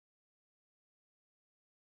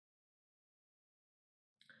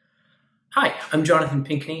Hi, I'm Jonathan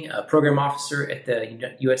Pinckney, a program officer at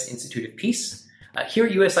the U.S. Institute of Peace. Here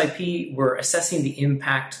at USIP, we're assessing the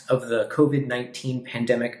impact of the COVID-19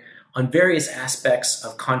 pandemic on various aspects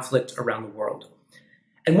of conflict around the world.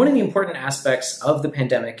 And one of the important aspects of the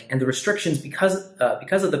pandemic and the restrictions because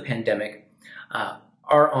of the pandemic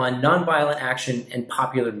are on nonviolent action and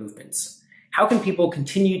popular movements. How can people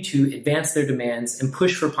continue to advance their demands and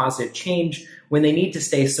push for positive change when they need to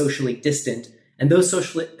stay socially distant, and those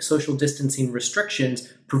social distancing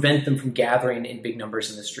restrictions prevent them from gathering in big numbers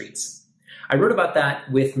in the streets? I wrote about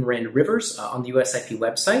that with Miranda Rivers on the USIP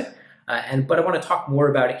website, but I want to talk more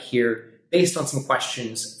about it here based on some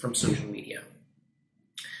questions from social media.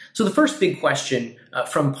 So the first big question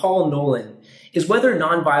from Paul Nolan is whether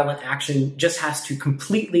nonviolent action just has to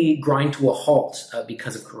completely grind to a halt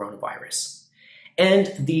because of coronavirus.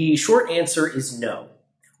 And the short answer is no.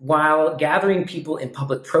 While gathering people in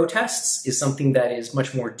public protests is something that is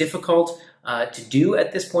much more difficult to do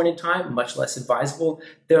at this point in time, much less advisable,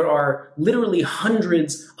 there are literally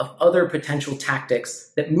hundreds of other potential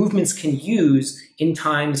tactics that movements can use in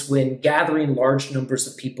times when gathering large numbers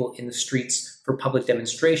of people in the streets for public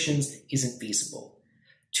demonstrations isn't feasible.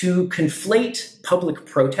 To conflate public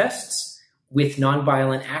protests with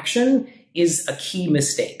nonviolent action is a key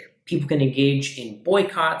mistake. People can engage in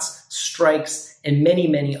boycotts, strikes, and many,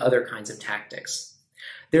 many other kinds of tactics.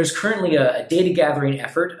 There's currently a data gathering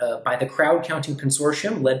effort by the Crowd Counting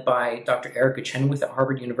Consortium led by Dr. Erica Chenoweth at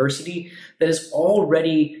Harvard University that has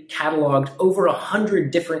already cataloged over 100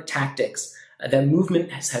 different tactics that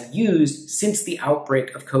movements have used since the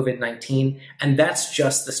outbreak of COVID-19, and that's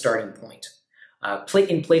just the starting point.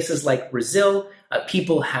 In places like Brazil,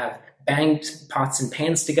 people have banged pots and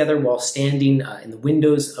pans together while standing in the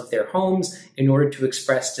windows of their homes in order to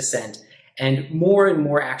express dissent. And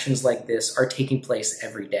more actions like this are taking place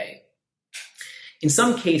every day. In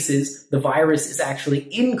some cases, the virus is actually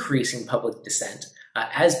increasing public dissent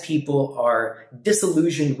as people are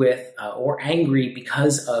disillusioned with or angry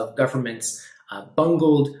because of governments'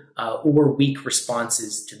 bungled or weak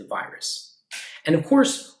responses to the virus. And of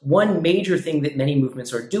course, one major thing that many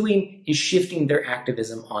movements are doing is shifting their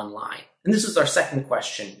activism online. And this is our second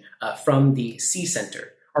question from the C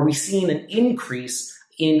Center. Are we seeing an increase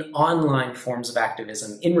in online forms of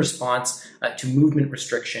activism in response to movement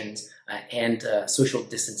restrictions and social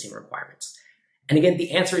distancing requirements? And again,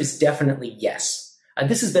 the answer is definitely yes.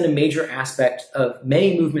 This has been a major aspect of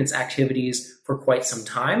many movements' activities for quite some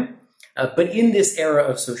time. But in this era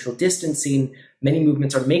of social distancing, many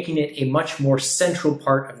movements are making it a much more central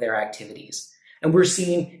part of their activities. And we're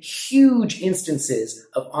seeing huge instances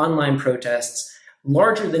of online protests,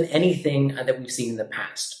 larger than anything that we've seen in the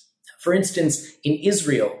past. For instance, in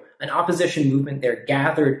Israel, an opposition movement there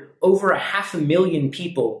gathered over 500,000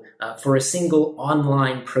 people for a single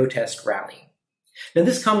online protest rally. Now,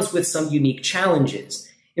 this comes with some unique challenges.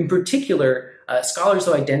 In particular, scholars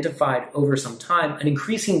have identified over some time an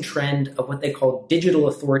increasing trend of what they call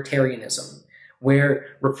digital authoritarianism,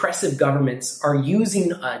 where repressive governments are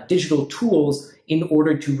using digital tools in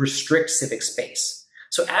order to restrict civic space.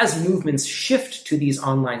 So as movements shift to these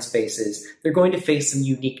online spaces, they're going to face some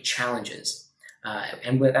unique challenges.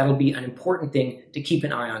 And that'll be an important thing to keep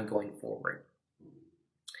an eye on going forward.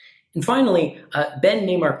 And finally, Ben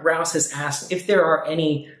Neymark-Rouse has asked if there are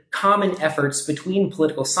any common efforts between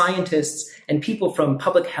political scientists and people from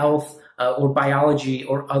public health or biology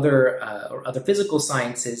or other physical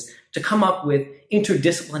sciences to come up with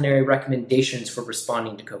interdisciplinary recommendations for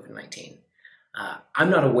responding to COVID-19. I'm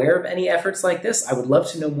not aware of any efforts like this. I would love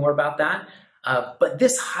to know more about that. But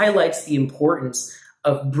this highlights the importance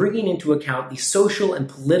of bringing into account the social and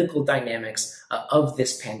political dynamics of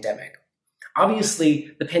this pandemic.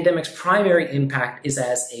 Obviously, the pandemic's primary impact is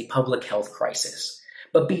as a public health crisis.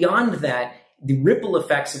 But beyond that, the ripple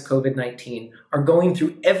effects of COVID-19 are going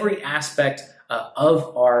through every aspect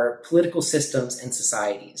of our political systems and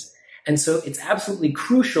societies. And so it's absolutely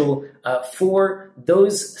crucial for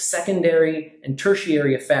those secondary and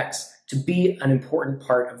tertiary effects to be an important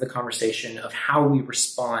part of the conversation of how we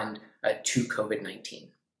respond to COVID-19.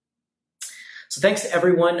 So thanks to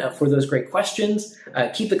everyone for those great questions.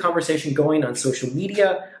 Keep the conversation going on social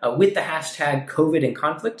media with the hashtag COVID and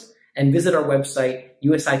conflict, and visit our website,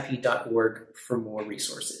 usip.org, for more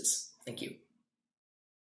resources. Thank you.